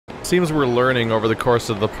seems we're learning over the course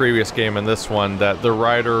of the previous game and this one that the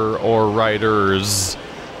writer or writers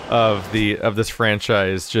of this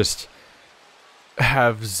franchise just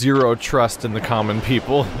have zero trust in the common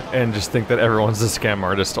people and just think that everyone's a scam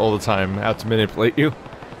artist all the time, out to manipulate you.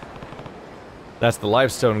 That's the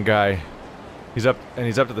Lifestone guy. He's up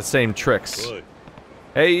to the same tricks. Good.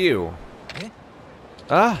 Hey, you.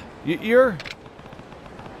 You're...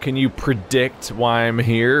 Can you predict why I'm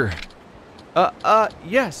here?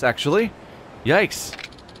 Yes, actually. Yikes.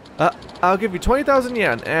 I'll give you 20,000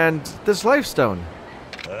 yen and this Lifestone.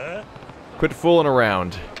 Quit fooling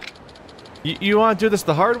around. You want to do this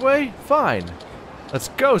the hard way? Fine. Let's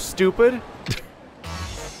go, stupid.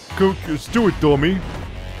 Go, let's do it, dummy.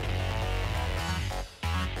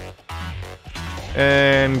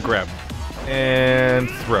 And grab. And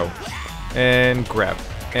throw. And grab.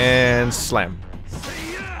 And slam.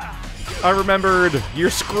 I remembered. You're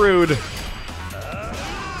screwed.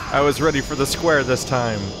 I was ready for the square this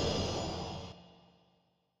time.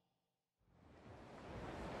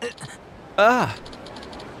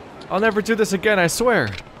 I'll never do this again, I swear.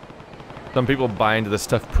 Some people buy into this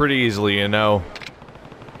stuff pretty easily, you know.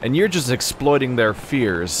 And you're just exploiting their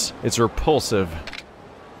fears. It's repulsive.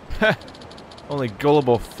 Only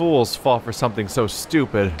gullible fools fall for something so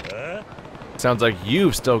stupid. Sounds like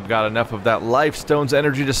you've still got enough of that Lifestone's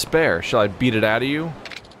energy to spare. Shall I beat it out of you?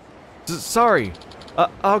 Sorry.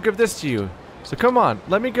 I'll give this to you. So come on,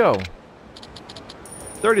 let me go.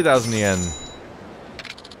 30,000 yen.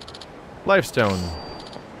 Lifestone.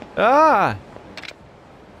 Well,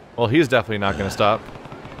 he's definitely not gonna stop.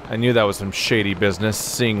 I knew that was some shady business.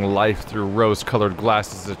 Seeing life through rose-colored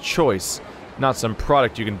glasses is a choice, not some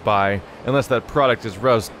product you can buy, unless that product is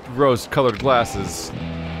rose-colored glasses.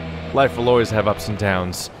 Life will always have ups and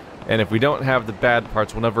downs, and if we don't have the bad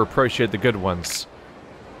parts, we'll never appreciate the good ones.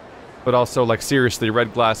 But also, like, seriously,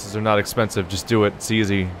 red glasses are not expensive. Just do it. It's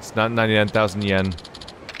easy. It's not 99,000 yen.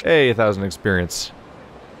 Hey, 1,000 experience.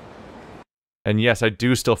 And yes, I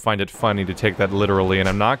do still find it funny to take that literally, and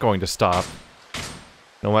I'm not going to stop.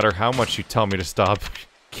 No matter how much you tell me to stop.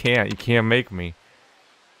 You can't make me.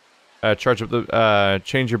 Charge up the,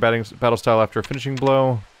 change your battle style after a finishing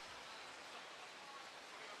blow.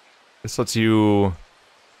 This lets you...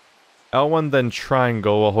 L1 then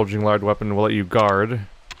triangle while holding large weapon will let you guard.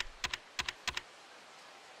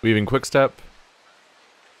 Weaving quickstep.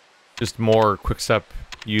 Just more quickstep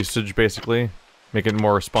usage, basically. Make it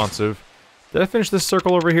more responsive. Did I finish this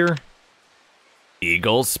circle over here?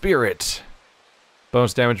 Eagle Spirit.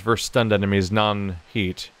 Bonus damage versus stunned enemies,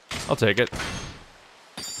 non-heat. I'll take it.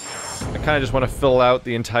 I kind of just want to fill out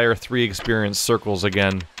the entire 3 experience circles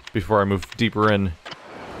again before I move deeper in.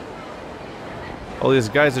 All these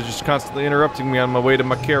guys are just constantly interrupting me on my way to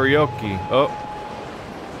my karaoke. Oh.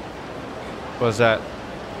 What was that?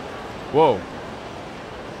 Whoa.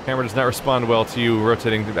 Camera does not respond well to you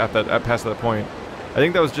rotating past that point. I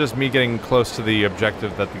think that was just me getting close to the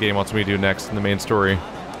objective that the game wants me to do next in the main story.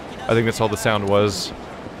 I think that's all the sound was.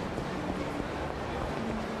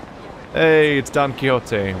 Hey, it's Don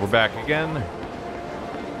Quixote. We're back again.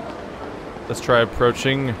 Let's try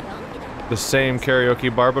approaching the same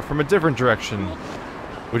karaoke bar, but from a different direction.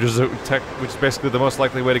 Which is basically the most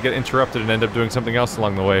likely way to get interrupted and end up doing something else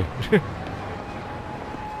along the way.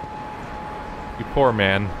 You poor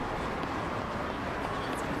man.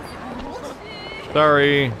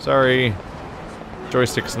 Sorry.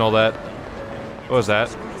 Joysticks and all that. What was that?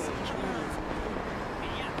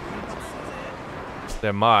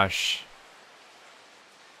 Damash.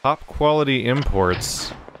 Top quality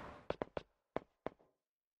imports.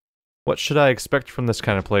 What should I expect from this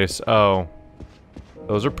kind of place? Oh.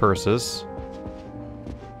 Those are purses.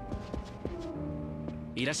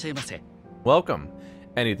 Welcome.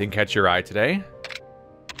 Anything catch your eye today?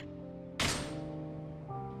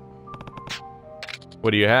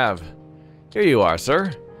 What do you have? Here you are,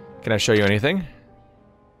 sir. Can I show you anything?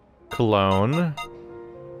 Cologne.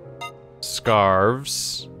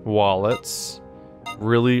 Scarves. Wallets.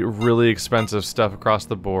 Really, really expensive stuff across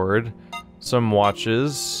the board. Some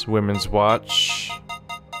watches. Women's watch.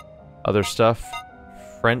 Other stuff.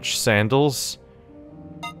 French sandals.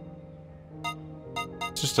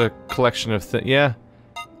 Just a collection of things. Yeah.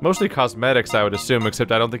 Mostly cosmetics, I would assume,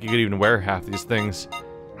 except I don't think you could even wear half these things.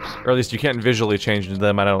 Or at least you can't visually change into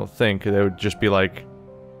them, I don't think. They would just be like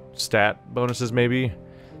stat bonuses, maybe.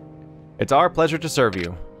 It's our pleasure to serve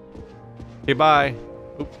you. Okay, bye.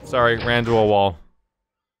 Oops, sorry, ran to a wall.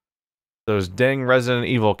 Those dang Resident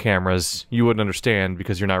Evil cameras, you wouldn't understand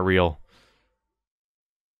because you're not real.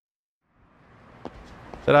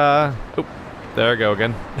 Ta-da! Oop, there I go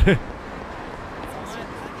again.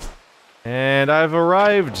 And I've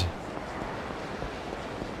arrived.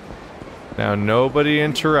 Now nobody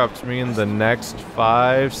interrupt me in the next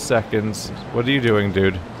 5 seconds. What are you doing,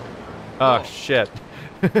 dude? Oh, shit.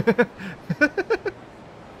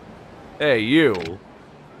 Hey, you.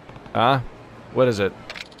 Huh? What is it?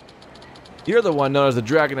 You're the one known as the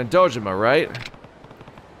Dragon of Dojima, right?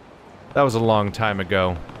 That was a long time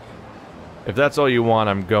ago. If that's all you want,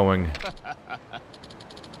 I'm going.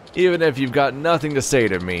 Even if you've got nothing to say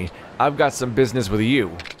to me, I've got some business with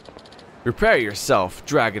you. Prepare yourself,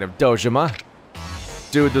 Dragon of Dojima.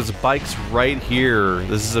 Dude, there's bikes right here.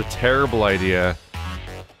 This is a terrible idea.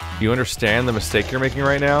 Do you understand the mistake you're making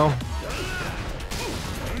right now?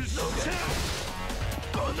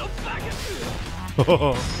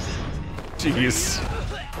 Oh, jeez.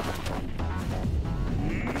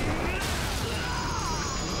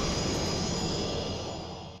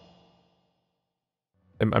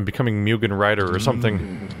 I'm becoming Mugen Rider or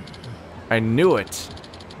something. I knew it.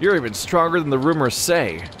 You're even stronger than the rumors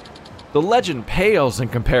say. The legend pales in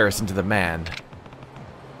comparison to the man.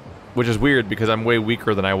 Which is weird because I'm way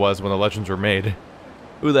weaker than I was when the legends were made.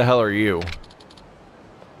 Who the hell are you?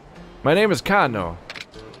 My name is Kano.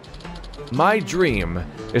 My dream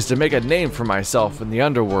is to make a name for myself in the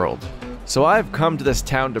underworld. So I've come to this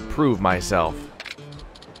town to prove myself.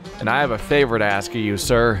 And I have a favor to ask of you,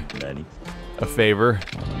 sir. A favor?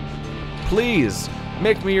 Please,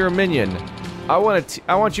 make me your minion. I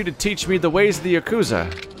want you to teach me the ways of the Yakuza.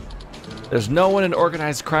 There's no one in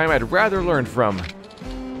organized crime I'd rather learn from.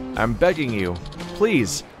 I'm begging you.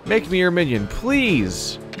 Please, make me your minion,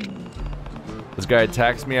 please. This guy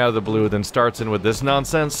attacks me out of the blue, then starts in with this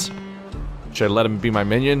nonsense. Should I let him be my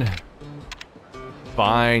minion?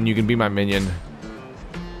 Fine, you can be my minion.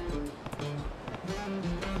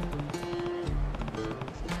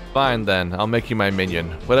 Fine then, I'll make you my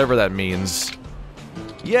minion, whatever that means.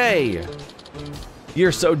 Yay!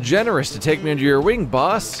 You're so generous to take me under your wing,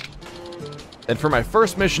 boss. And for my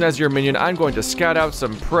first mission as your minion, I'm going to scout out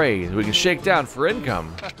some prey we can shake down for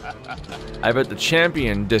income. I bet the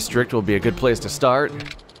Champion District will be a good place to start.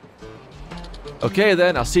 Okay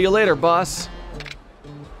then, I'll see you later, boss.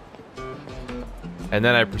 And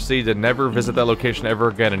then I proceed to never visit that location ever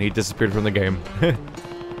again, and he disappeared from the game.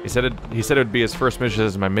 He said it would be his first mission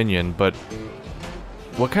as my minion, but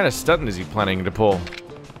what kind of stunt is he planning to pull?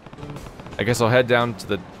 I guess I'll head down to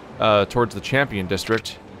the towards the Champion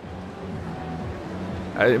District.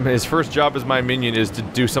 His first job as my minion is to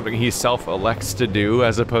do something he self-elects to do,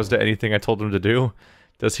 as opposed to anything I told him to do.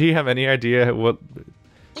 Does he have any idea what?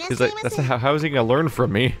 He's like, how is he gonna learn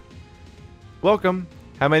from me? Welcome.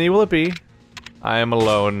 How many will it be? I am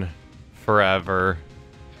alone forever.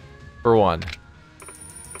 For one.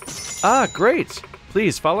 Ah, great!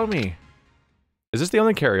 Please, follow me. Is this the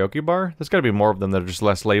only karaoke bar? There's gotta be more of them that are just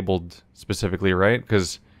less labeled specifically, right?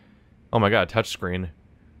 Because, oh my god, touchscreen.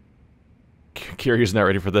 Kiryu's not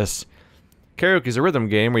ready for this. Karaoke is a rhythm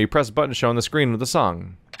game where you press a button to show on the screen with a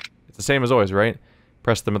song. It's the same as always, right?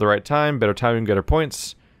 Press them at the right time, better timing, better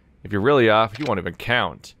points. If you're really off, you won't even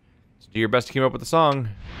count. So do your best to keep up with the song.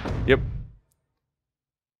 Yep.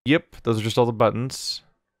 Yep, those are just all the buttons.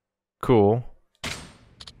 Cool.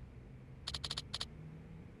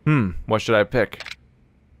 What should I pick?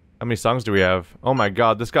 How many songs do we have? Oh my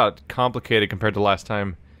god, this got complicated compared to last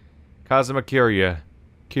time. Kazuma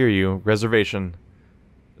Kiryu, reservation.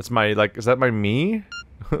 That's my, like, is that my me?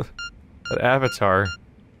 That avatar.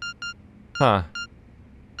 Huh.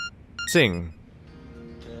 Sing.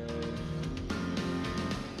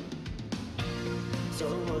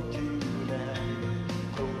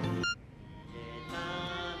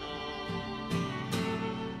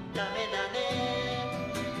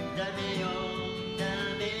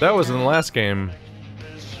 That was in the last game.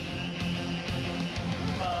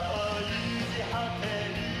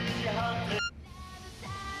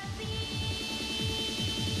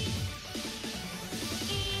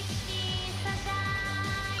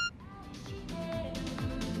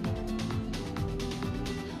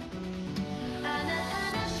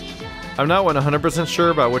 I'm not 100% sure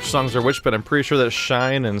about which songs are which, but I'm pretty sure that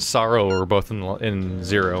Shine and Sorrow were both in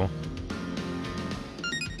Zero.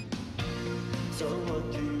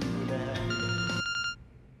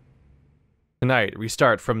 Tonight,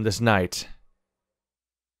 restart from this night.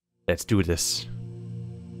 Let's do this.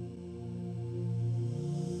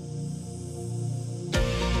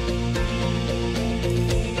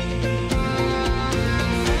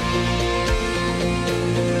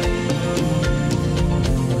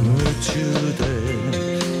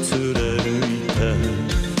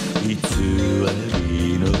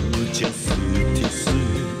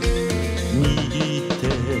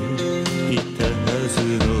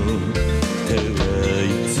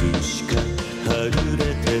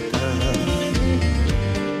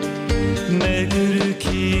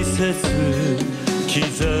 せず刻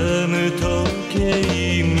む時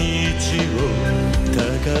計道をた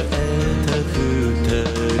がえた二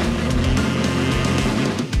人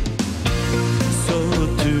So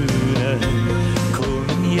tonight 今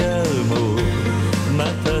夜もま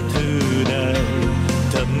た tonight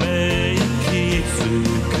ため息つ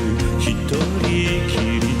く一人き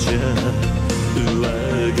りじゃ上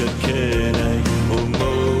がけない思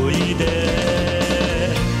い出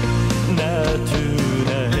Not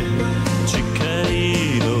tonight 近い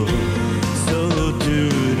の So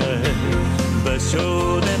tonight 場所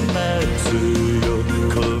で待つよ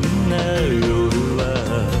こんな夜は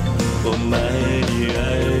お前に会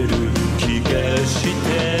える気がして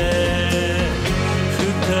二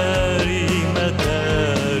人また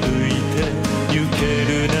歩いて行ける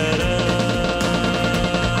なら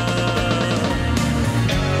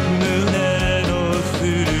胸の古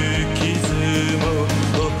傷も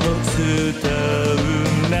頬伝う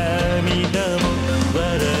涙も笑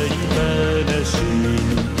い話に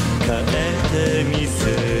変えてみせ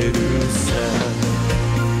るさ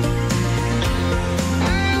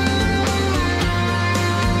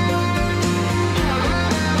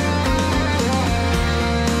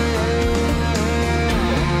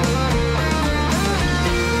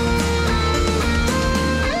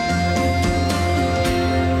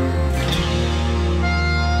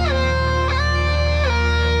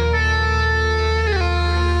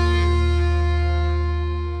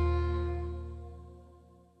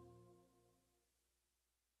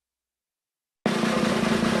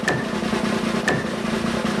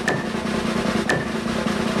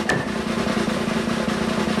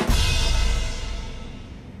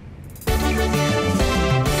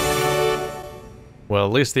Well,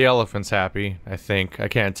 at least the elephant's happy, I think. I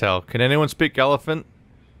can't tell. Can anyone speak elephant?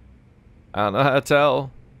 I don't know how to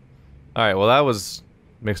tell. Alright, well that was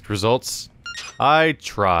mixed results. I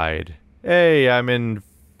tried. Hey, I'm in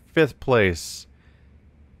 5th place.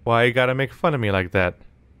 Why you gotta make fun of me like that?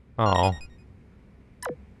 Oh.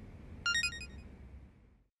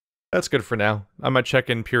 That's good for now. I might check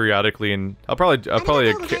in periodically and I'll probably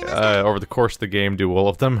over the course of the game do all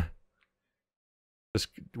of them. Just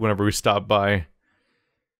whenever we stop by.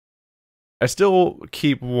 I still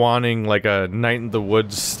keep wanting like a Night in the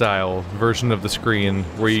Woods style version of the screen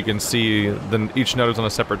where you can see each note is on a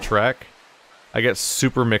separate track. I get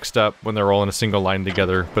super mixed up when they're all in a single line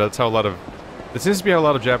together, but that's how a lot of... It seems to be how a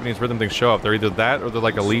lot of Japanese rhythm things show up. They're either that or they're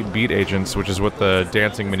like elite beat agents, which is what the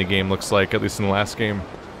dancing minigame looks like, at least in the last game.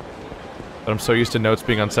 But I'm so used to notes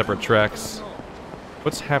being on separate tracks.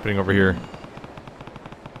 What's happening over here?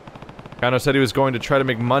 Kano said he was going to try to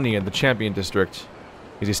make money in the Champion District.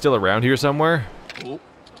 Is he still around here somewhere? Oh.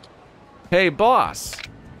 Hey, boss!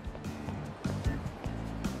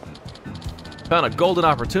 Found a golden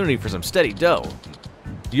opportunity for some steady dough.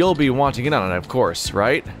 You'll be wanting in on it, of course,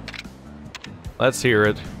 right? Let's hear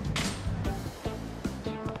it.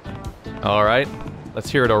 Alright,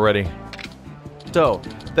 let's hear it already. So,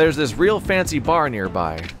 there's this real fancy bar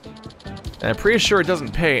nearby. And I'm pretty sure it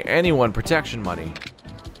doesn't pay anyone protection money.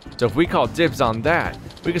 So if we call dibs on that,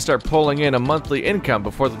 we can start pulling in a monthly income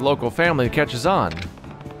before the local family catches on.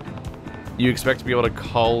 You expect to be able to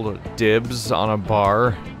call dibs on a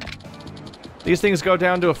bar? These things go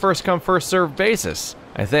down to a first-come, first-served basis,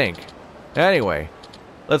 I think. Anyway,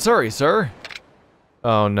 let's hurry, sir.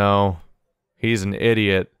 Oh no. He's an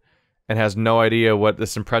idiot and has no idea what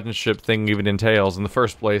this apprenticeship thing even entails in the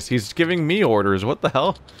first place. He's giving me orders, what the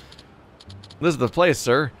hell? This is the place,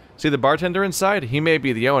 sir. See the bartender inside? He may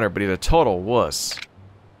be the owner, but he's a total wuss.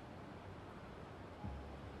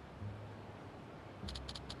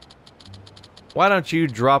 Why don't you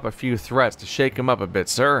drop a few threats to shake him up a bit,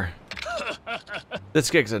 sir? This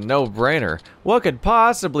gig's a no-brainer. What could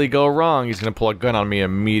possibly go wrong? He's gonna pull a gun on me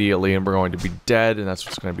immediately and we're going to be dead, and that's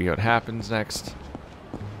what's gonna be what happens next.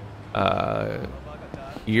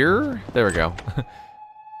 Here? There we go.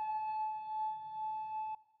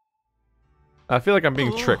 I feel like I'm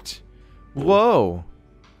being tricked. Whoa!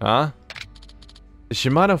 Huh? The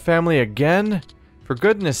Shimano family again? For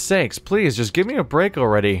goodness sakes, please, just give me a break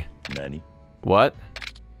already. Nani? What?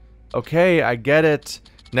 Okay, I get it.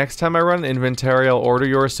 Next time I run an inventory, I'll order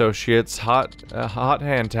your associates hot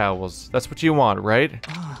hand towels. That's what you want, right?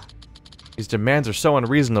 These demands are so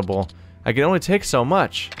unreasonable. I can only take so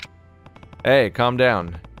much. Hey, calm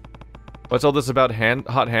down. What's all this about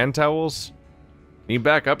hot hand towels? Can you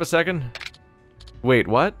back up a second? Wait,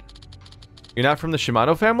 what? You're not from the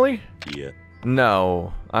Shimano family? Yeah.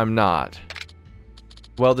 No, I'm not.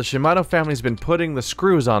 Well, the Shimano family's been putting the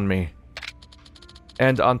screws on me.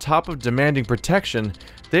 And on top of demanding protection,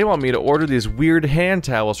 they want me to order these weird hand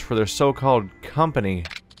towels for their so-called company.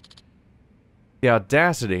 The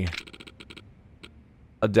audacity.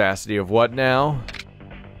 Audacity of what now?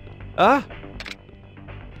 Ah!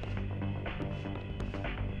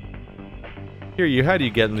 Here, how do you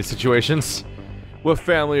get in these situations? What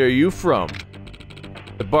family are you from?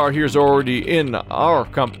 The bar here's already in our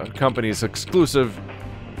company's exclusive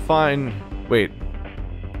fine... Wait.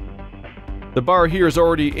 The bar here is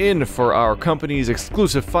already in for our company's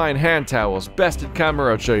exclusive fine hand towels. Best in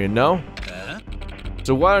Kamurocho, you know?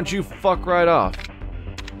 So why don't you fuck right off?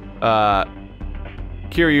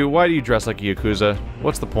 Kiryu, why do you dress like a Yakuza?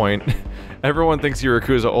 What's the point? Everyone thinks you're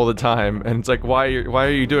Yakuza all the time, and it's like, why are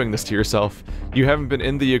you doing this to yourself? You haven't been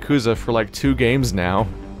in the Yakuza for like 2 games now,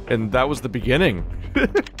 and that was the beginning.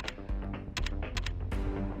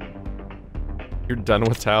 You're done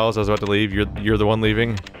with towels? I was about to leave. You're the one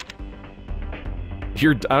leaving?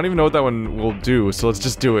 I don't even know what that one will do, so let's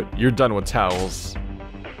just do it. You're done with towels.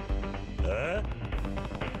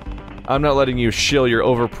 I'm not letting you shill your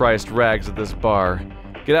overpriced rags at this bar.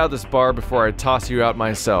 Get out of this bar before I toss you out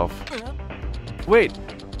myself. Wait,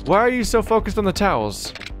 why are you so focused on the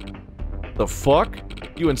towels? The fuck?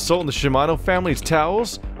 You insulting the Shimano family's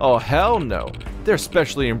towels? Oh hell no. They're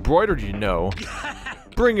specially embroidered, you know.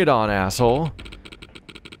 Bring it on, asshole.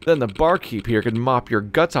 Then the barkeep here can mop your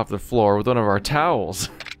guts off the floor with one of our towels.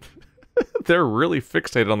 They're really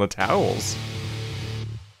fixated on the towels.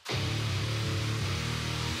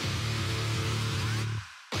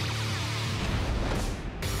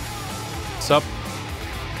 Sup?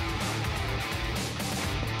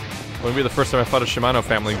 Wouldn't be the first time I fought a Shimano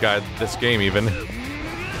family guy this game, even.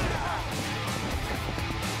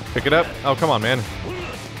 Pick it up? Oh, come on, man.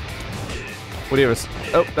 What do you have?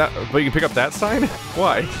 Oh, that. But you can pick up that sign?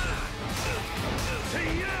 Why?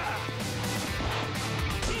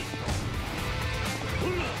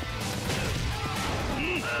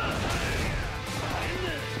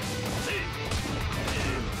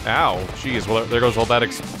 Ow. Jeez, well, there goes all that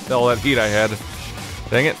heat I had.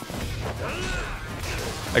 Dang it.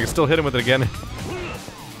 I can still hit him with it again.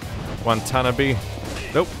 Watanabe.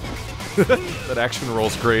 Nope. That action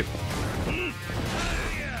roll's great.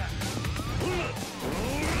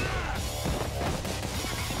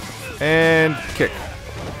 And kick.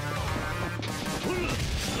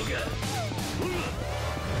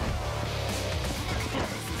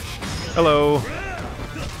 Hello.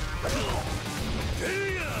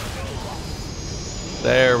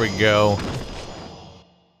 There we go.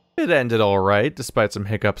 It ended alright, despite some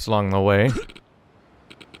hiccups along the way.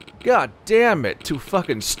 God damn it, too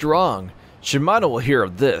fucking strong. Shimano will hear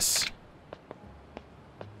of this.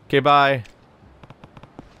 Okay, bye.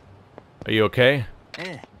 Are you okay?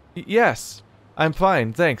 Yes, I'm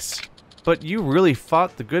fine, thanks. But you really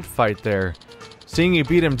fought the good fight there. Seeing you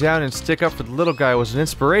beat him down and stick up for the little guy was an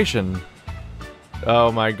inspiration.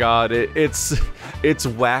 Oh my god, it's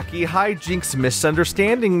wacky hijinks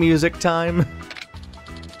misunderstanding music time.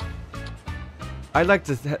 I'd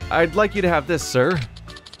like you to have this, sir.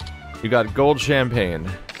 You got gold champagne.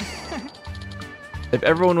 If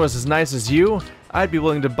everyone was as nice as you, I'd be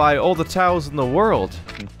willing to buy all the towels in the world.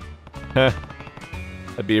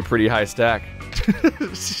 That'd be a pretty high stack.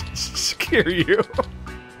 Scare you.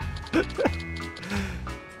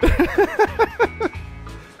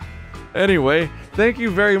 Anyway, thank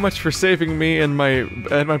you very much for saving me and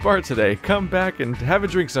my bar today. Come back and have a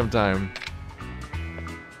drink sometime.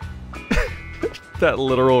 That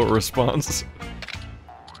literal response.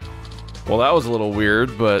 Well, that was a little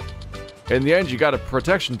weird, but in the end, you got a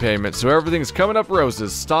protection payment, so everything's coming up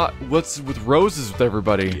roses. Stop. What's with roses with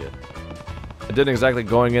everybody? I didn't exactly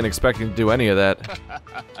going in expecting to do any of that.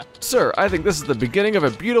 Sir, I think this is the beginning of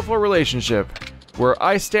a beautiful relationship, where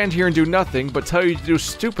I stand here and do nothing but tell you to do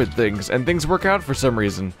stupid things, and things work out for some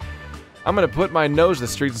reason. I'm gonna put my nose in the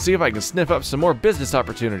streets and see if I can sniff up some more business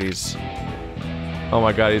opportunities. Oh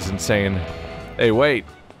my god, he's insane. Hey, wait.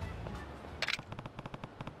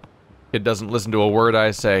 Kid doesn't listen to a word I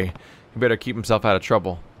say. He better keep himself out of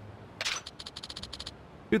trouble.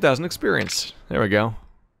 2,000 experience. There we go.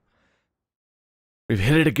 We've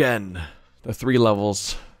hit it again. The 3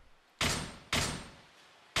 levels.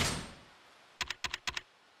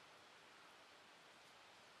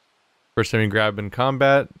 First time you grab in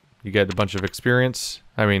combat, you get a bunch of experience.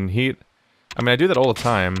 I mean, heat. I mean, I do that all the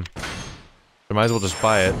time. I might as well just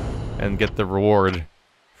buy it and get the reward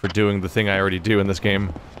for doing the thing I already do in this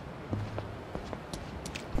game.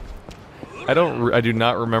 I do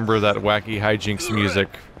not remember that wacky hijinks music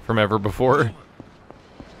from ever before.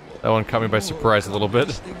 That one caught me by surprise a little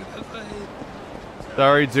bit.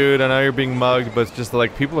 Sorry, dude, I know you're being mugged, but it's just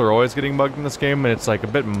like, people are always getting mugged in this game, and it's like a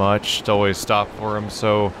bit much to always stop for them,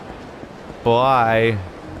 so... Bye.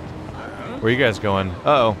 Where you guys going?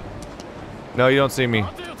 Uh-oh. No, you don't see me.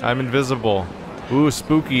 I'm invisible. Ooh,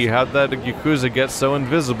 spooky. How'd that Yakuza get so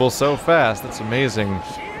invisible so fast? That's amazing.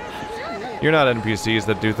 You're not NPCs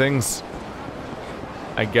that do things.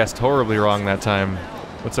 I guessed horribly wrong that time.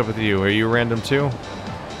 What's up with you? Are you random too?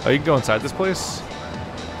 Oh, you can go inside this place?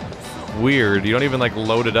 Weird. You don't even like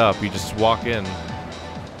load it up. You just walk in.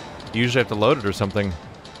 You usually have to load it or something.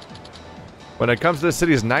 When it comes to the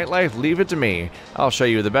city's nightlife, leave it to me. I'll show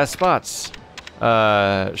you the best spots.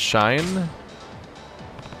 Shine?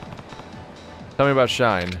 Tell me about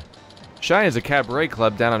Shine. Shine is a cabaret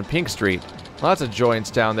club down on Pink Street. Lots of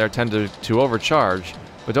joints down there tend to overcharge,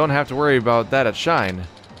 but don't have to worry about that at Shine.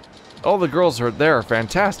 All the girls there are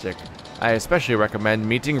fantastic. I especially recommend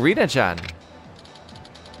meeting Rina-chan.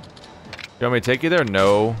 You want me to take you there?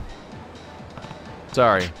 No.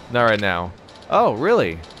 Sorry, not right now. Oh,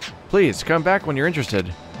 really? Please, come back when you're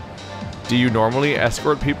interested. Do you normally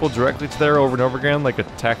escort people directly to there over and over again, like a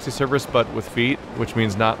taxi service, but with feet? Which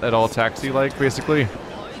means not at all taxi-like, basically?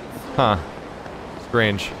 Huh.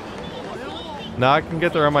 Strange. Now I can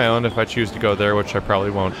get there on my own if I choose to go there, which I probably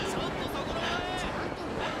won't.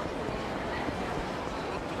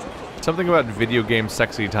 Something about video game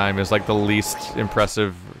sexy time is like the least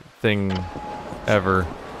impressive thing ever.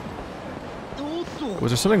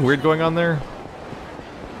 Was there something weird going on there?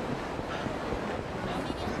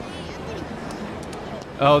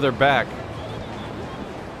 Oh, they're back.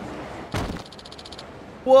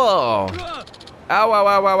 Whoa! Ow, ow,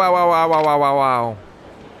 ow, ow, ow, ow, ow, ow, ow, ow,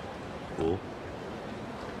 ow.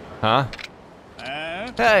 Huh?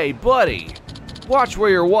 Hey, buddy! Watch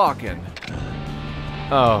where you're walking.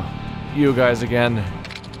 Oh, you guys again.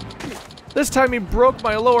 This time he broke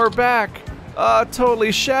my lower back.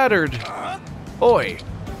 Totally shattered. Oi,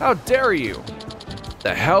 how dare you?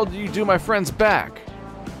 The hell did you do my friend's back?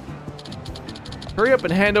 Hurry up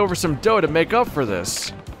and hand over some dough to make up for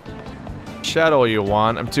this. Chat all you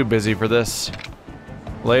want, I'm too busy for this.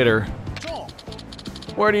 Later.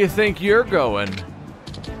 Where do you think you're going?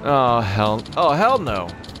 Oh hell no.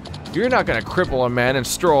 You're not gonna cripple a man and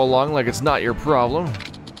stroll along like it's not your problem.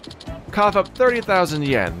 Cough up 30,000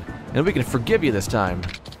 yen, and we can forgive you this time.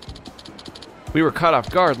 We were caught off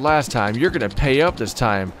guard last time, you're gonna pay up this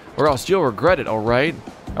time, or else you'll regret it, alright?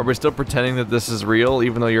 Are we still pretending that this is real,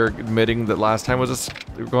 even though you're admitting that last time was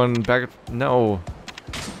going back? No.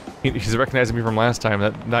 He's recognizing me from last time,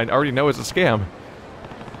 that I already know it's a scam.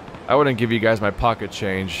 I wouldn't give you guys my pocket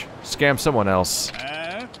change. Scam someone else.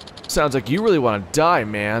 Sounds like you really want to die,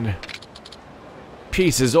 man.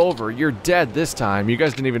 Peace is over, you're dead this time. You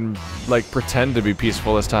guys didn't even, like, pretend to be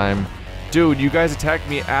peaceful this time. Dude, you guys attacked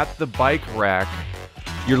me at the bike rack.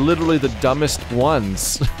 You're literally the dumbest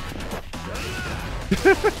ones.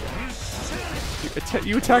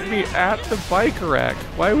 You attacked me at the bike rack.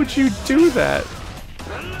 Why would you do that?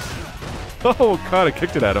 Oh god, I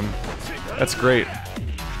kicked it at him. That's great.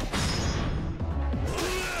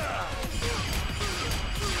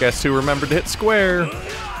 Guess who remembered to hit square?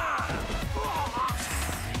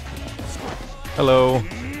 Hello.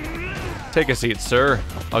 Take a seat, sir.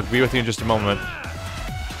 I'll be with you in just a moment.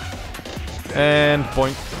 And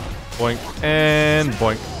boink, boink, and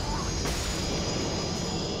boink.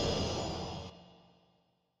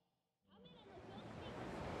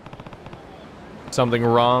 Something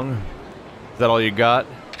wrong? Is that all you got?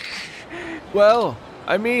 Well,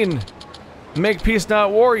 I mean, make peace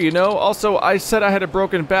not war, you know? Also, I said I had a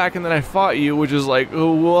broken back and then I fought you, which is like,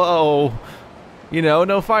 whoa. You know,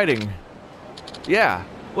 no fighting. Yeah,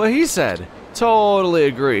 what he said. Totally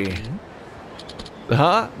agree.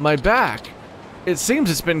 Huh? My back? It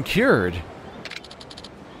seems it's been cured.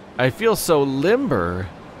 I feel so limber.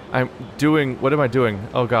 I'm doing, what am I doing?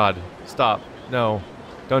 Oh god, stop. No,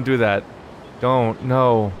 don't do that. Don't,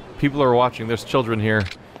 no. People are watching, there's children here.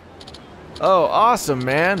 Oh, awesome,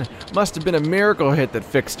 man. Must have been a miracle hit that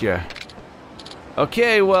fixed you.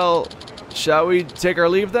 Okay, well, shall we take our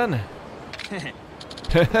leave then?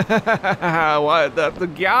 What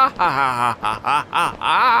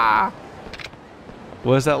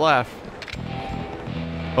was that laugh?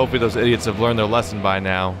 Hopefully those idiots have learned their lesson by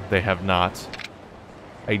now. They have not.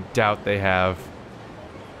 I doubt they have.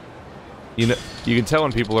 You know, you can tell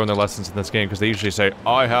when people learn their lessons in this game because they usually say,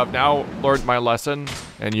 I have now learned my lesson,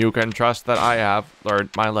 and you can trust that I have learned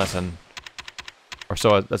my lesson. Or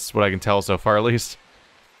so, that's what I can tell so far, at least.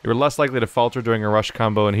 You're less likely to falter during a rush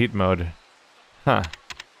combo in heat mode. Huh.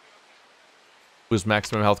 Lose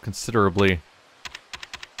maximum health considerably.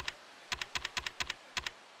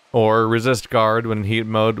 Or resist guard when in heat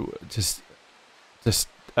mode. Just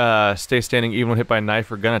stay standing even when hit by knife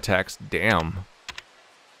or gun attacks. Damn.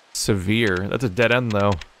 Severe. That's a dead end,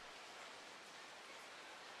 though.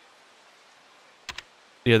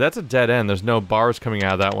 Yeah, that's a dead end. There's no bars coming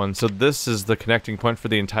out of that one. So this is the connecting point for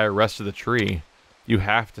the entire rest of the tree. You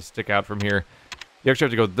have to stick out from here. You actually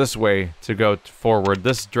have to go this way to go forward.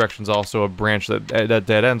 This direction's also a branch that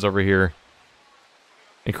dead ends over here.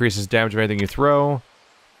 Increases damage of anything you throw.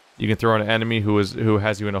 You can throw an enemy who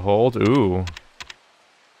has you in a hold. Ooh.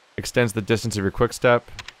 Extends the distance of your quick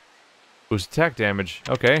step. Boosts attack damage.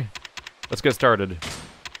 Okay. Let's get started.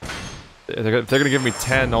 If they're gonna give me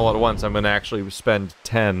 10 all at once, I'm gonna actually spend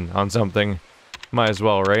 10 on something. Might as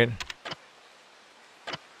well, right?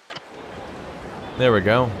 There we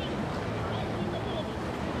go.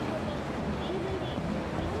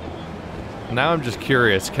 Now I'm just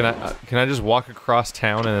curious. Can I just walk across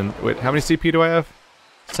town and then, wait? How many CP do I have?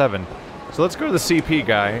 7. So let's go to the CP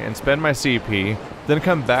guy and spend my CP, then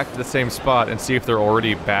come back to the same spot and see if they're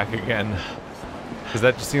already back again. Because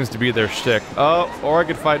that just seems to be their shtick. Oh, or I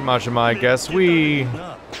could fight Majima, I guess.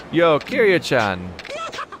 Yo, Kiryu-chan.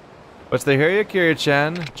 What's the hear you,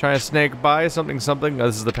 Kiryu-chan? Trying to snake by something something? Oh,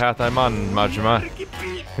 this is the path I'm on, Majima.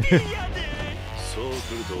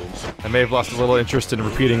 I may have lost a little interest in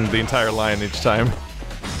repeating the entire line each time.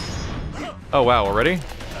 Oh wow, already?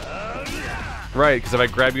 Right, because if I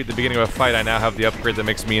grab you at the beginning of a fight, I now have the upgrade that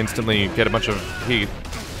makes me instantly get a bunch of heat.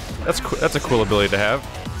 That's a cool ability to have.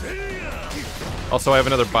 Also, I have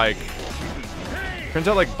another bike. Turns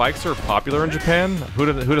out, like, bikes are popular in Japan. Who'd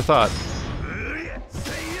have thought?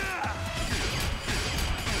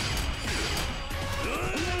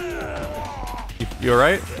 You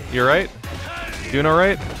alright? You alright? Doing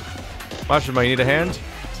alright? Majima, you need a hand?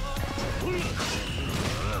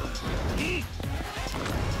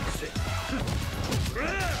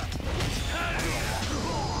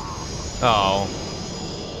 Oh.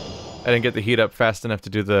 I didn't get the heat up fast enough to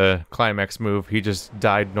do the climax move. He just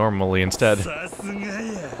died normally instead.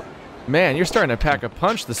 Man, you're starting to pack a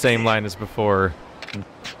punch the same line as before.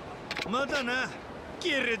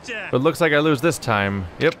 But looks like I lose this time.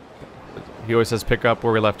 Yep. He always says pick up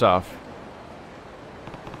where we left off.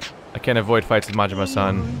 I can't avoid fights with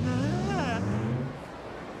Majima-san.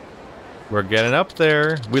 We're getting up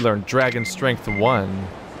there. We learned Dragon Strength 1.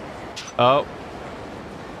 Oh.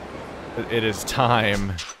 It is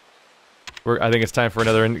time. I think it's time for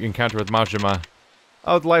another encounter with Majima.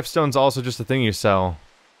 Oh, the life stone's also just a thing you sell.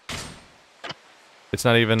 It's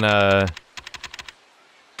not even,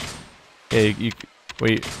 Hey,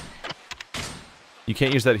 wait. You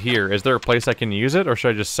can't use that here. Is there a place I can use it, or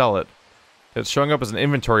should I just sell it? It's showing up as an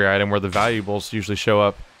inventory item where the valuables usually show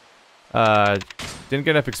up. Didn't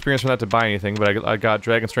get enough experience from that to buy anything, but I got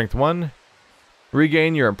Dragon Strength 1.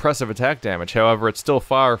 Regain your impressive attack damage, however, it's still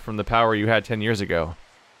far from the power you had 10 years ago.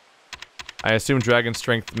 I assume Dragon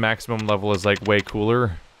Strength maximum level is, like, way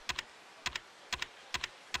cooler.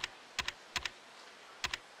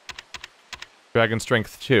 Dragon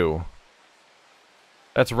Strength 2.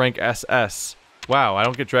 That's rank SS. Wow, I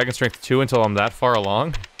don't get Dragon Strength 2 until I'm that far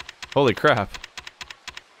along? Holy crap.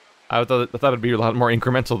 I thought it'd be a lot more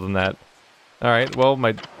incremental than that. Alright, well,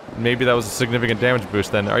 maybe that was a significant damage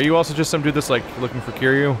boost then. Are you also just some dude that's, like, looking for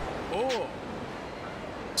Kiryu? Oh.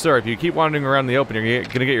 Sir, if you keep wandering around the open, you're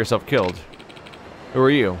gonna get yourself killed. Who are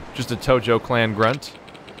you? Just a Tojo Clan grunt?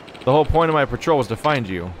 The whole point of my patrol was to find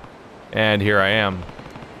you. And here I am.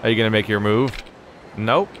 Are you gonna make your move?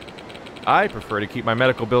 Nope. I prefer to keep my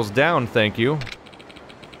medical bills down, thank you.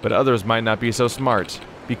 But others might not be so smart.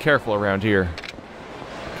 Be careful around here.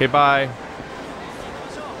 Okay, bye.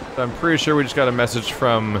 I'm pretty sure we just got a message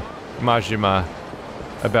from Majima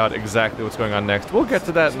about exactly what's going on next. We'll get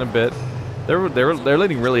to that in a bit. They're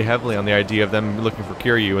leaning really heavily on the idea of them looking for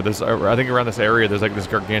Kiryu. I think around this area there's like this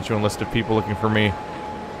gargantuan list of people looking for me.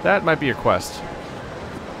 That might be a quest.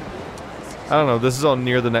 I don't know. This is all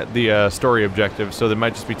near the story objective, so there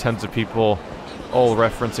might just be tons of people all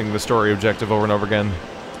referencing the story objective over and over again.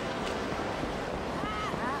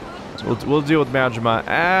 So we'll deal with Majima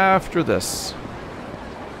after this.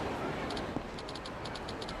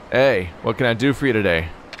 Hey, what can I do for you today?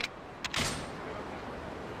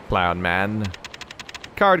 Cloud man.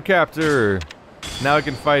 Card captor! Now I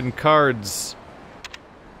can fight in cards.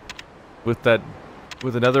 With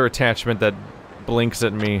another attachment that blinks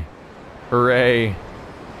at me. Hooray.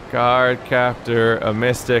 Card captor, a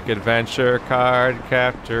mystic adventure, card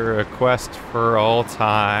captor, a quest for all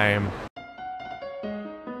time.